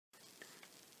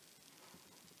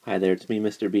Hi there, it's me,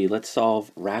 Mr. B. Let's solve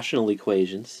rational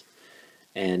equations.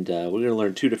 And we're going to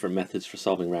learn two different methods for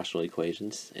solving rational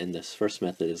equations. And this first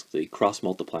method is the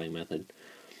cross-multiplying method.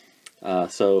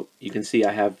 So you can see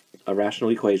I have a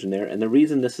rational equation there. And the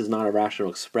reason this is not a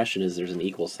rational expression is there's an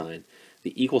equal sign.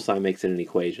 The equal sign makes it an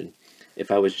equation. If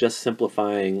I was just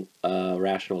simplifying a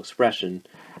rational expression,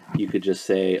 you could just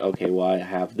say, okay, well, I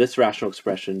have this rational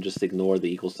expression, just ignore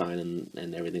the equal sign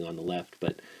and everything on the left.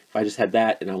 But if I just had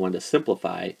that and I wanted to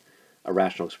simplify a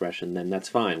rational expression, then that's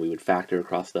fine. We would factor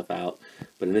across stuff out.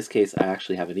 But in this case, I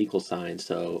actually have an equal sign,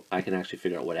 so I can actually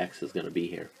figure out what x is going to be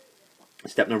here.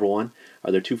 Step number one,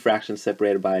 are there two fractions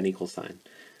separated by an equal sign?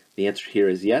 The answer here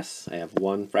is yes. I have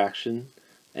one fraction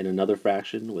and another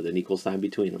fraction with an equal sign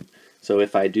between them. So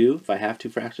if I have two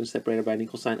fractions separated by an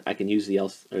equal sign, I can use the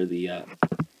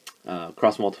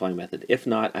cross-multiplying method. If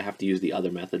not, I have to use the other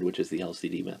method, which is the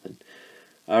LCD method.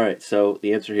 Alright, so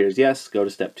the answer here is yes. Go to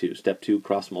step two. Step two,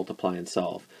 cross-multiply and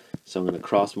solve. So I'm going to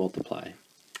cross-multiply.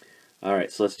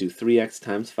 Alright, so let's do 3x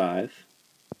times 5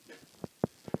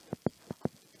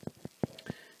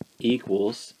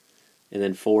 equals, and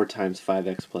then 4 times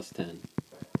 5x plus 10.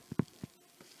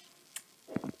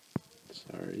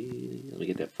 Sorry, let me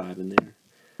get that 5 in there.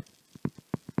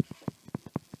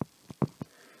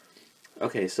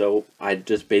 Okay, so I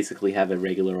just basically have a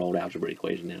regular old algebra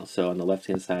equation now. So on the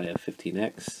left-hand side, I have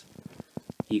 15x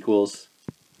equals,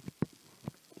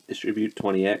 distribute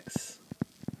 20x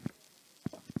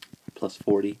plus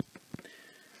 40.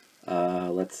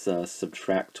 Let's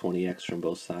subtract 20x from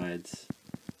both sides.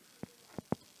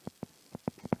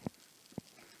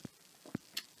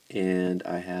 And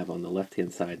I have on the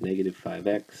left-hand side negative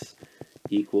 5x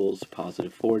equals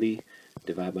positive 40.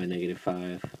 Divide by negative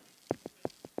 5.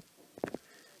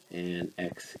 And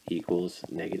x equals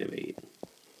negative 8.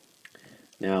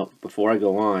 Now, before I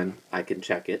go on, I can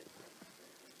check it.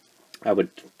 I would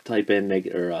type in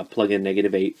plug in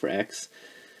negative 8 for x,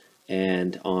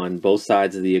 and on both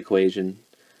sides of the equation,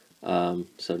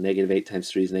 so negative 8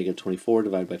 times 3 is negative 24,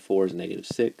 divided by 4 is negative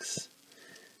 6,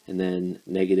 and then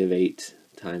negative 8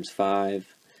 times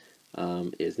 5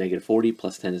 is negative 40,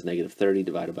 plus 10 is negative 30,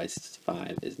 divided by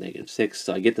 5 is negative 6.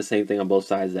 So I get the same thing on both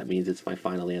sides. That means it's my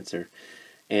final answer.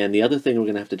 And the other thing we're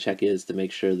going to have to check is to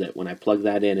make sure that when I plug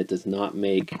that in, it does not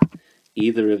make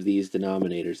either of these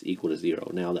denominators equal to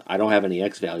 0. Now, I don't have any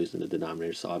x values in the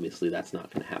denominator, so obviously that's not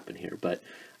going to happen here. But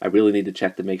I really need to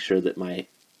check to make sure that my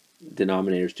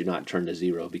denominators do not turn to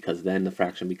 0, because then the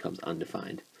fraction becomes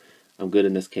undefined. I'm good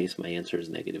in this case. My answer is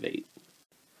negative 8.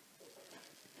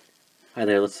 Hi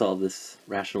there, let's solve this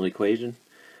rational equation.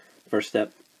 First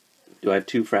step, do I have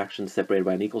two fractions separated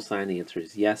by an equal sign? The answer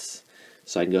is yes.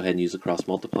 So I can go ahead and use the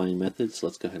cross-multiplying method. So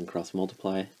let's go ahead and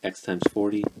cross-multiply. X times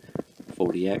 40,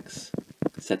 40x.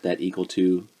 Set that equal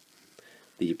to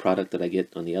the product that I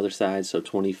get on the other side. So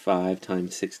 25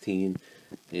 times 16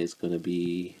 is going to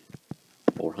be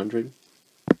 400.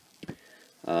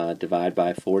 Divide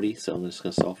by 40, so I'm just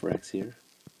going to solve for x here.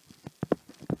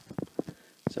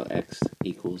 So x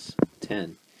equals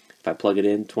 10. If I plug it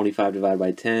in, 25 divided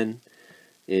by 10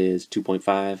 is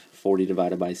 2.5. 40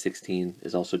 divided by 16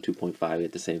 is also 2.5. I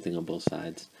get the same thing on both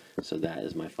sides. So that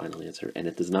is my final answer. And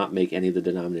it does not make any of the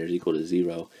denominators equal to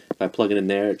 0. If I plug it in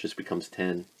there, it just becomes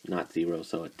 10, not 0.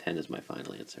 So 10 is my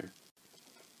final answer.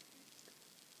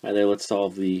 All right, there, let's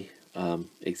solve the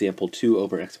example 2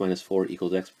 over x minus 4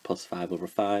 equals x plus 5 over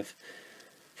 5.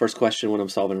 First question when I'm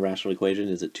solving a rational equation,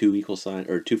 is it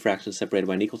two fractions separated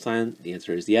by an equal sign? The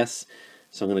answer is yes.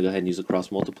 So I'm going to go ahead and use the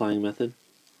cross-multiplying method.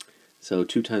 So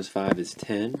 2 times 5 is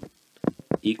 10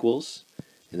 equals,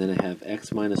 and then I have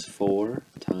x minus 4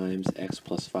 times x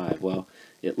plus 5. Well,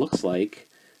 it looks like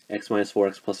x minus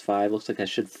 4x plus 5 looks like I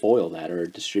should FOIL that, or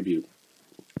distribute.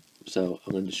 So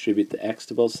I'm going to distribute the x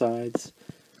to both sides,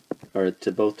 or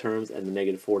to both terms, and the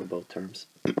negative 4 to both terms.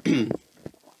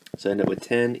 So I end up with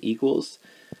 10 equals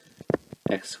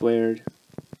x squared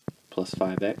plus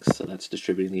 5x, so that's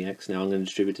distributing the x. Now I'm going to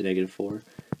distribute to negative 4,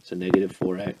 so negative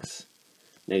 4x.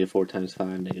 Negative 4 times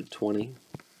 5, negative 20.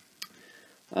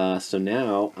 So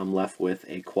now I'm left with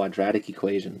a quadratic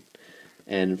equation.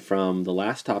 And from the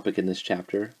last topic in this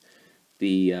chapter,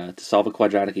 to solve a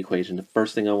quadratic equation, the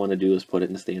first thing I want to do is put it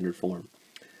in standard form.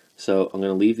 So I'm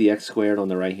going to leave the x squared on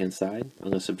the right-hand side. I'm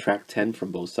going to subtract 10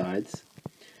 from both sides.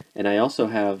 And I also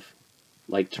have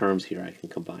like terms here I can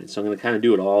combine. So I'm going to kind of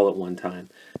do it all at one time.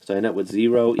 So I end up with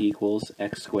 0 equals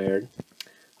x squared.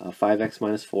 5x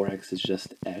minus 4x is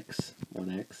just x,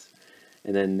 1x.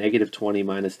 And then negative 20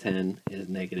 minus 10 is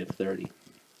negative 30.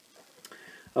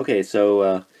 Okay,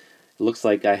 so it looks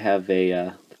like I have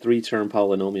a three-term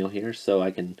polynomial here, so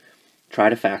I can try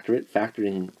to factor it.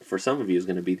 Factoring for some of you is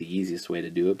going to be the easiest way to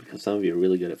do it because some of you are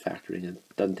really good at factoring. It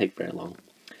doesn't take very long.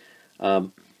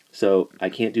 So I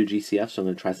can't do GCF, so I'm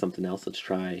going to try something else. Let's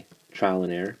try trial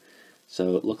and error.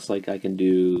 So it looks like I can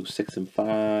do 6 and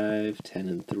 5, 10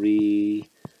 and 3,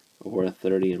 or a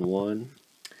 30 and 1.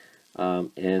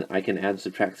 And I can add and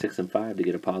subtract 6 and 5 to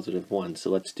get a positive 1. So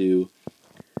let's do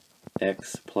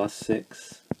x plus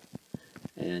 6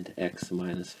 and x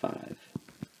minus 5.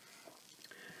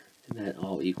 And that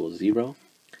all equals 0.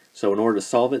 So in order to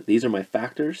solve it, these are my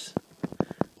factors.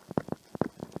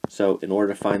 So in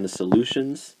order to find the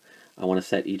solutions, I want to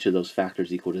set each of those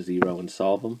factors equal to 0 and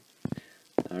solve them.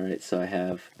 Alright, so I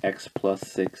have x plus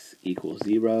 6 equals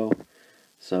 0.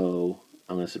 So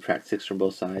I'm going to subtract 6 from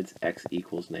both sides. X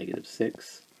equals negative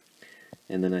 6.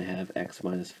 And then I have x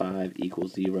minus 5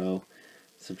 equals 0.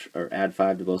 Or add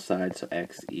 5 to both sides, so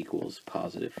x equals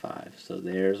positive 5. So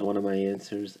there's one of my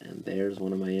answers, and there's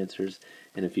one of my answers.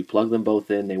 And if you plug them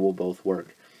both in, they will both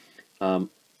work. And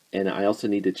I also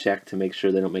need to check to make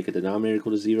sure they don't make a denominator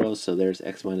equal to 0. So there's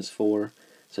x minus 4.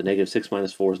 So negative 6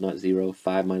 minus 4 is not 0.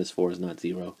 5 minus 4 is not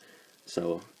 0.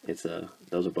 So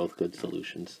those are both good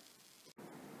solutions.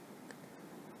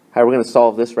 How we're going to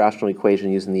solve this rational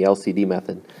equation using the LCD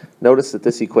method. Notice that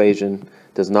this equation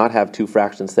does not have two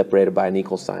fractions separated by an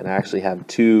equal sign. I actually have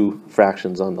two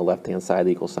fractions on the left-hand side of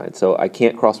the equal sign, so I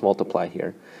can't cross multiply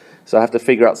here. So I have to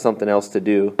figure out something else to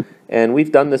do. And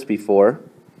we've done this before.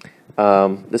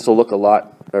 This will look a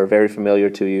lot, or very familiar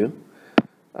to you,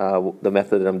 the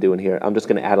method that I'm doing here. I'm just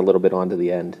going to add a little bit on to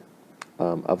the end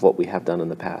of what we have done in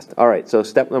the past. All right, so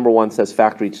step number 1 says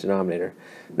factor each denominator.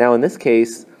 Now in this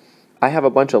case, I have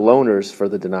a bunch of loaners for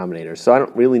the denominator, so I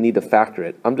don't really need to factor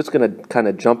it. I'm just going to kind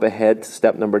of jump ahead to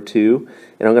step number 2,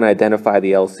 and I'm going to identify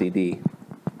the LCD.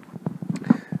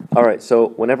 Alright, so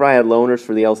whenever I had loaners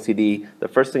for the LCD, the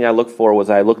first thing I looked for was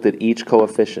I looked at each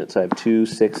coefficient. So I have 2,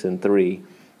 6, and 3.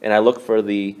 And I looked for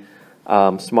the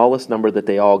smallest number that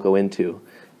they all go into.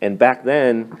 And back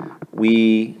then,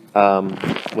 we,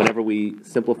 whenever we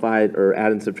simplified or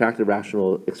added and subtracted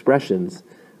rational expressions,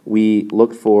 we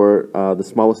looked for the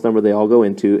smallest number they all go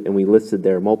into, and we listed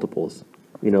their multiples.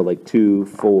 You know, like 2,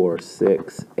 4,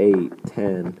 6, 8,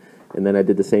 10. And then I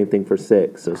did the same thing for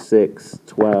 6. So 6,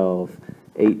 12,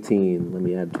 18. Let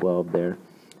me add 12 there.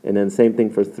 And then same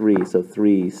thing for 3. So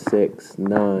 3, 6,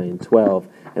 9, 12.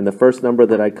 And the first number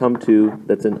that I come to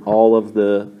that's in all of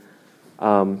the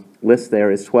lists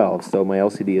there is 12. So my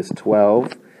LCD is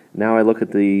 12. Now I look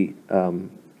at the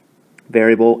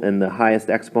variable and the highest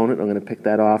exponent. I'm going to pick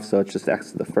that off, so it's just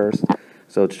x to the first,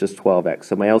 so it's just 12x.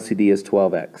 So my LCD is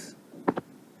 12x.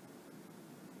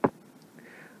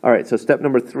 Alright, so step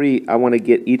number 3, I want to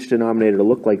get each denominator to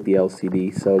look like the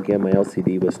LCD. So again, my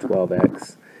LCD was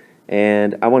 12x.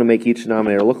 And I want to make each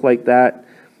denominator look like that.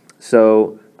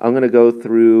 So I'm going to go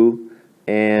through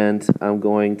and I'm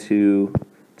going to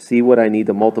see what I need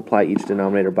to multiply each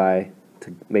denominator by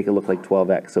to make it look like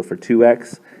 12x. So for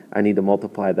 2x, I need to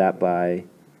multiply that by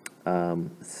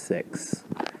 6.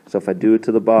 So if I do it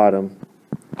to the bottom,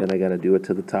 then I got to do it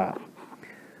to the top.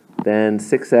 Then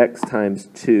 6x times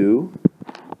 2.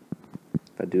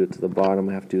 If I do it to the bottom,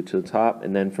 I have to do it to the top.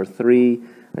 And then for 3,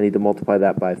 I need to multiply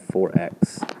that by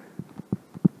 4x.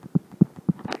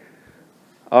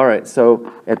 Alright,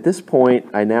 so at this point,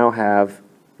 I now have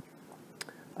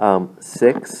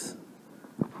 6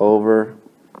 over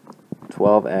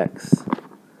 12x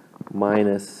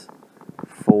minus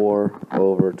 4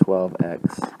 over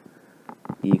 12x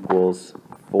equals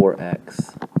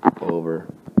 4x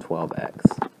over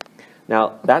 12x.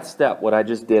 Now that step, what I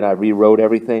just did, I rewrote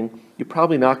everything. You're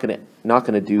probably not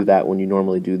gonna do that when you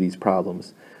normally do these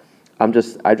problems. I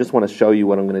just want to show you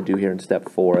what I'm going to do here in step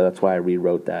 4. That's why I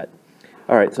rewrote that.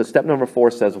 All right, so step number 4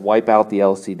 says wipe out the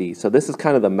LCD. So this is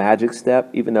kind of the magic step,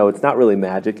 even though it's not really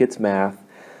magic, it's math,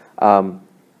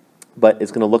 but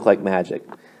it's going to look like magic.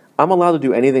 I'm allowed to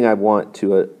do anything I want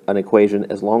to an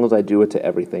equation as long as I do it to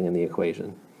everything in the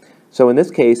equation. So in this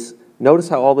case, notice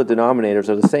how all the denominators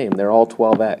are the same. They're all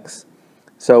 12x.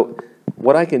 So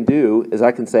what I can do is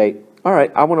I can say, all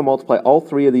right, I want to multiply all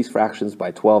 3 of these fractions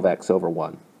by 12x over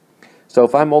 1. So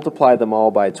if I multiply them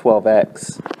all by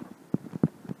 12x,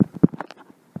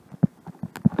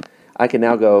 I can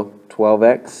now go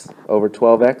 12x over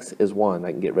 12x is 1.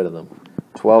 I can get rid of them.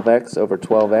 12x over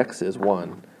 12x is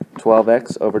 1.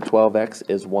 12x over 12x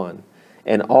is 1.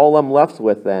 And all I'm left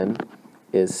with then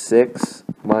is 6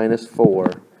 minus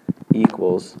 4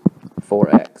 equals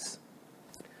 4x.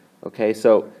 Okay,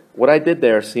 so what I did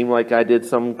there seemed like I did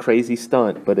some crazy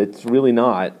stunt, but it's really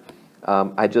not.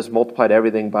 I just multiplied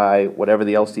everything by whatever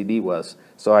the LCD was,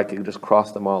 so I could just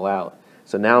cross them all out.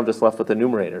 So now I'm just left with the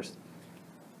numerators.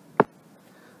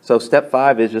 So step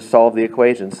 5 is just solve the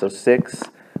equation. So 6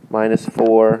 minus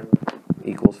 4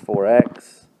 equals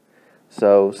 4x.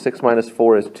 So 6 minus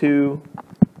 4 is 2.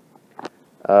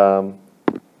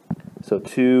 So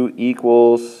 2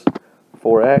 equals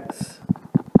 4x.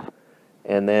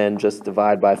 And then just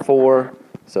divide by 4.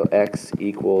 So x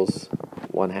equals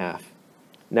 1/2.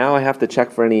 Now I have to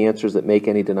check for any answers that make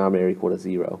any denominator equal to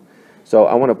 0. So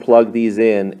I want to plug these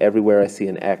in everywhere I see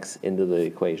an x into the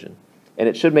equation. And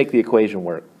it should make the equation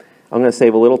work. I'm going to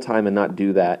save a little time and not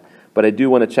do that. But I do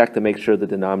want to check to make sure the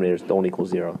denominators don't equal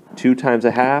 0. 2 times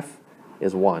 1/2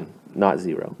 is 1, not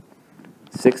 0.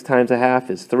 6 times 1/2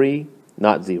 is 3,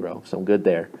 not 0. So I'm good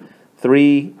there.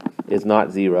 3 is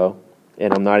not 0.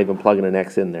 And I'm not even plugging an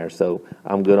x in there. So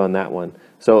I'm good on that one.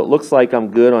 So it looks like I'm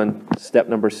good on step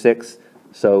number 6.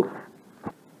 So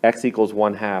x equals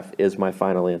 1/2 is my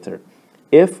final answer.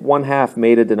 If 1/2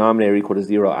 made a denominator equal to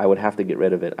 0, I would have to get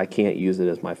rid of it. I can't use it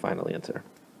as my final answer.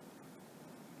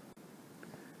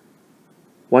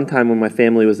 One time when my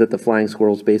family was at the Flying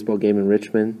Squirrels baseball game in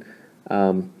Richmond,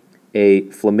 a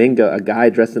guy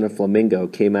dressed in a flamingo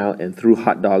came out and threw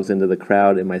hot dogs into the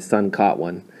crowd, and my son caught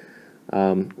one.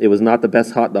 It was not the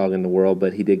best hot dog in the world,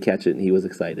 but he did catch it and he was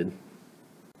excited.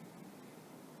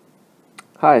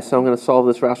 Hi, so I'm going to solve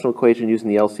this rational equation using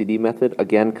the LCD method,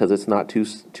 again, because it's not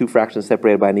two fractions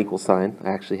separated by an equal sign. I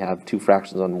actually have two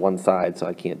fractions on one side, so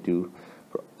I can't do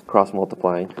cross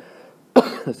multiplying.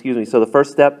 Excuse me. So the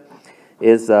first step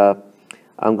is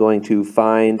I'm going to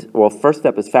find, well, first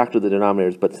step is factor the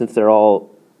denominators, but since they're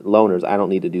all loners, I don't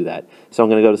need to do that. So I'm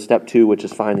going to go to step 2, which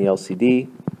is find the LCD.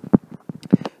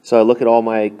 So I look at all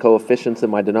my coefficients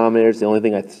and my denominators. The only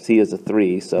thing I see is a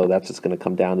 3, so that's just going to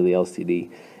come down to the LCD.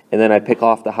 And then I pick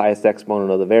off the highest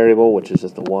exponent of the variable, which is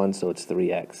just a 1, so it's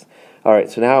 3x. All right,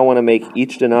 so now I want to make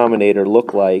each denominator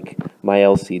look like my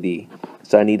LCD.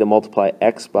 So I need to multiply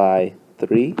x by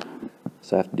 3,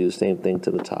 so I have to do the same thing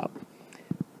to the top.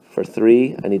 For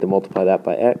 3, I need to multiply that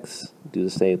by x, do the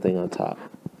same thing on top.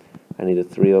 I need a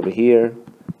 3 over here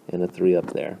and a 3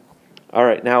 up there. All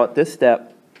right, now at this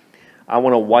step, I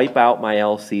want to wipe out my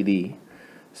LCD.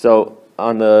 So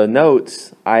on the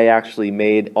notes, I actually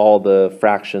made all the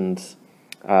fractions,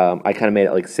 I kind of made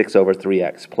it like 6 over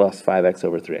 3x plus 5x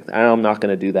over 3x. I'm not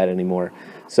going to do that anymore.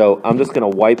 So I'm just going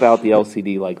to wipe out the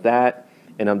LCD like that,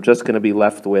 and I'm just going to be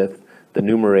left with the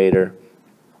numerator.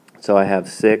 So I have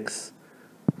 6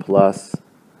 plus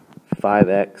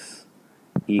 5x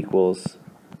equals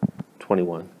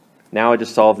 21. Now I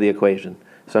just solve the equation.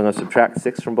 So I'm going to subtract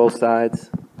 6 from both sides.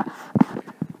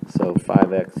 So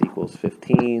 5x equals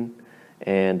 15.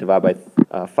 And divide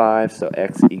by 5, so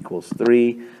x equals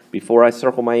 3. Before I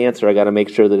circle my answer, I got to make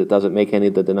sure that it doesn't make any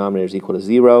of the denominators equal to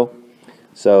 0.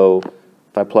 So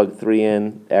if I plug 3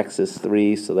 in, x is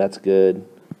 3, so that's good.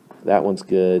 That one's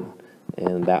good,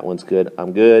 and that one's good.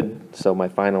 I'm good, so my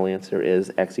final answer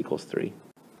is x equals 3.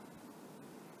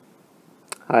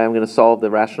 Hi, I'm going to solve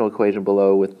the rational equation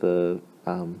below with the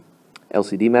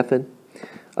LCD method.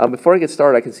 Before I get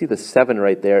started, I can see the 7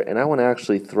 right there, and I want to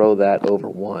actually throw that over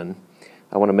 1.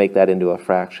 I want to make that into a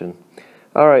fraction.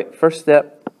 All right, first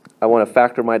step, I want to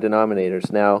factor my denominators.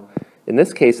 Now, in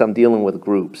this case, I'm dealing with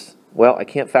groups. Well, I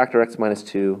can't factor x minus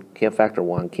 2, can't factor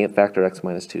 1, can't factor x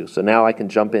minus 2. So now I can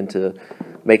jump into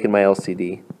making my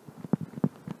LCD.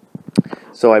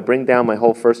 So I bring down my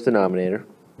whole first denominator.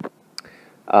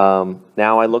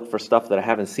 Now I look for stuff that I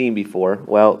haven't seen before.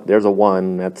 Well, there's a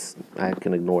 1. I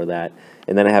can ignore that.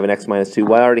 And then I have an x minus 2.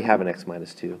 Well, I already have an x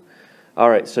minus 2. All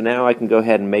right, so now I can go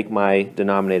ahead and make my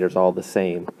denominators all the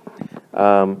same.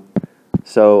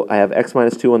 So I have x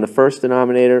minus 2 on the first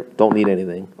denominator, don't need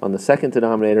anything. On the second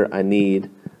denominator, I need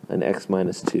an x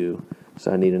minus 2,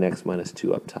 so I need an x minus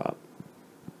 2 up top.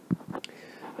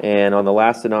 And on the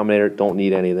last denominator, don't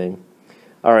need anything.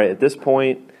 All right, at this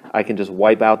point, I can just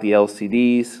wipe out the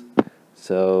LCDs.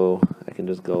 So I can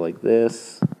just go like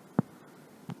this,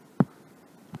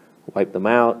 wipe them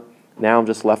out. Now I'm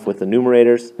just left with the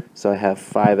numerators, so I have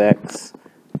 5x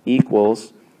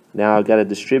equals, now I've got to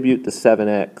distribute the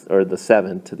 7x, or the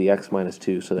 7 to the x minus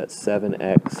 2, so that's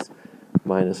 7x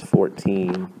minus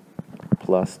 14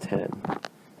 plus 10.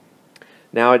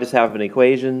 Now I just have an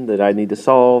equation that I need to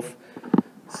solve,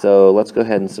 so let's go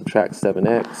ahead and subtract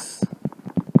 7x.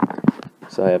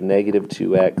 So I have negative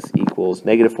 2x equals,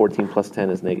 negative 14 plus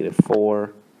 10 is negative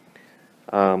 4.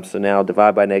 So now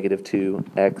divide by negative 2,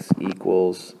 x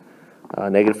equals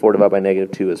negative 4 divided by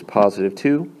negative 2 is positive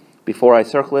 2. Before I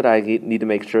circle it, I need to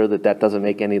make sure that that doesn't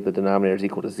make any of the denominators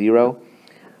equal to 0.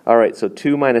 All right, so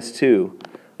 2 minus 2.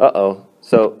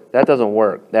 So that doesn't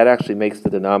work. That actually makes the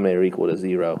denominator equal to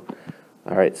 0.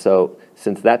 All right, so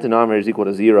since that denominator is equal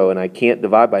to 0 and I can't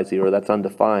divide by 0, that's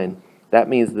undefined, that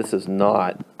means this is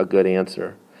not a good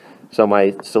answer. So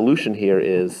my solution here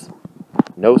is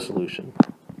no solution.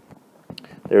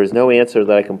 There is no answer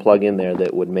that I can plug in there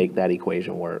that would make that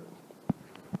equation work.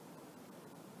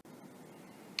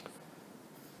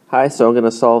 Hi, so I'm going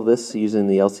to solve this using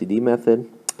the LCD method.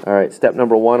 All right, step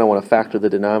number 1, I want to factor the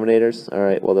denominators. All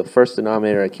right, well, the first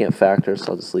denominator I can't factor,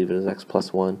 so I'll just leave it as x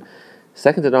plus 1.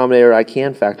 Second denominator, I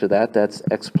can factor that. That's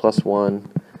x plus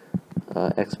 1,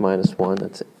 x minus 1.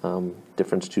 That's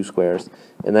difference 2 squares.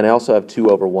 And then I also have 2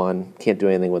 over 1. Can't do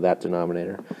anything with that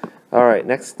denominator. All right,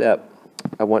 next step,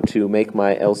 I want to make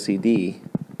my LCD.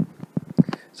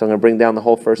 So I'm going to bring down the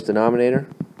whole first denominator,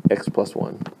 x plus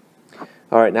 1.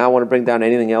 All right, now I want to bring down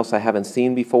anything else I haven't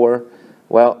seen before.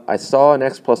 Well, I saw an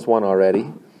x plus 1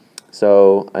 already,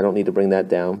 so I don't need to bring that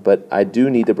down. But I do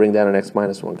need to bring down an x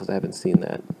minus 1 because I haven't seen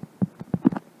that.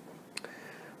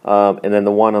 And then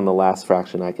the 1 on the last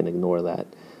fraction, I can ignore that.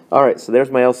 All right, so there's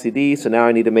my LCD. So now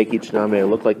I need to make each denominator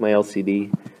look like my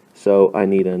LCD. So I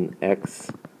need an x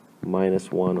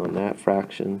minus 1 on that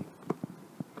fraction.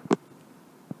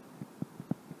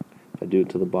 If I do it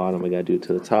to the bottom, I got to do it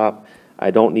to the top.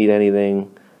 I don't need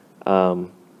anything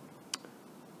on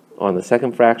the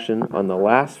second fraction. On the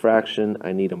last fraction,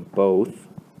 I need them both.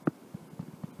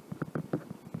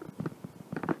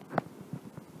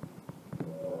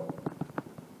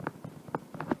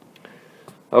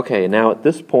 Okay, now at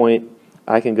this point,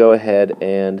 I can go ahead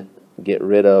and get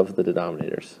rid of the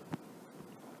denominators.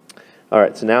 All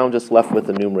right, so now I'm just left with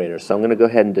the numerator. So I'm going to go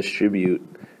ahead and distribute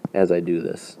as I do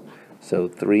this. So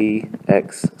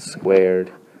 3x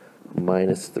squared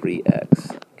minus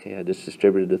 3x. Okay, I just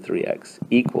distributed the 3x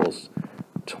equals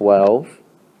 12.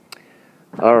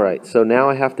 All right, so now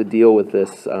I have to deal with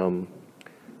this,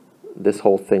 this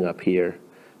whole thing up here.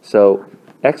 So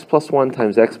x plus 1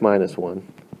 times x minus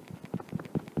 1.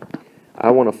 I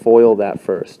want to FOIL that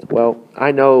first. Well,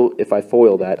 I know if I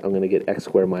FOIL that, I'm going to get x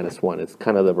squared minus 1. It's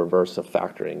kind of the reverse of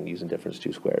factoring using difference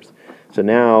 2 squares. So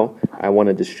now I want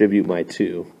to distribute my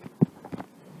 2.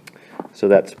 So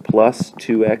that's plus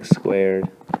 2x squared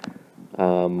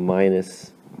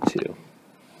minus 2.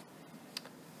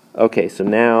 Okay, so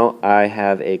now I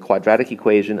have a quadratic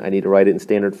equation. I need to write it in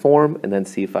standard form and then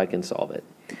see if I can solve it.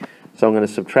 So I'm going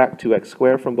to subtract 2x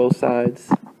squared from both sides.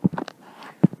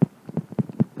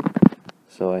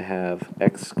 So I have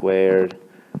x squared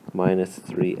minus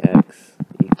 3x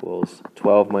equals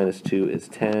 12 minus 2 is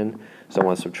 10. So I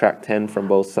want to subtract 10 from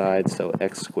both sides. So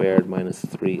x squared minus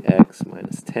 3x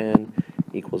minus 10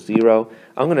 equals 0.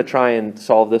 I'm going to try and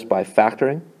solve this by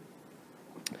factoring.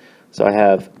 So I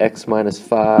have x minus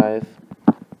 5,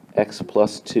 x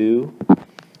plus 2.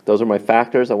 Those are my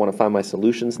factors. I want to find my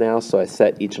solutions now. So I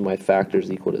set each of my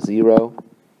factors equal to 0.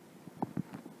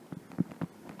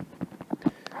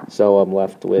 So I'm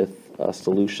left with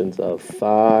solutions of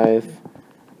 5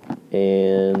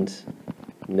 and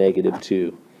negative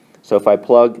 2. So if I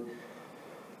plug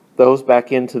those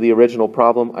back into the original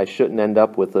problem, I shouldn't end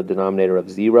up with a denominator of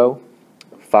 0.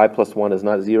 5 plus 1 is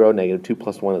not 0. Negative 2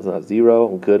 plus 1 is not 0.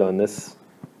 I'm good on this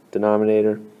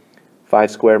denominator.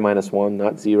 5 squared minus 1,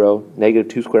 not 0.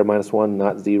 Negative 2 squared minus 1,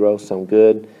 not 0. So I'm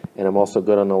good. And I'm also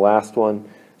good on the last one.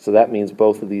 So that means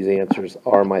both of these answers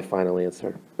are my final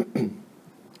answer.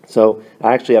 So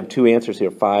I actually have two answers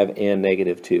here, 5 and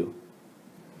negative 2.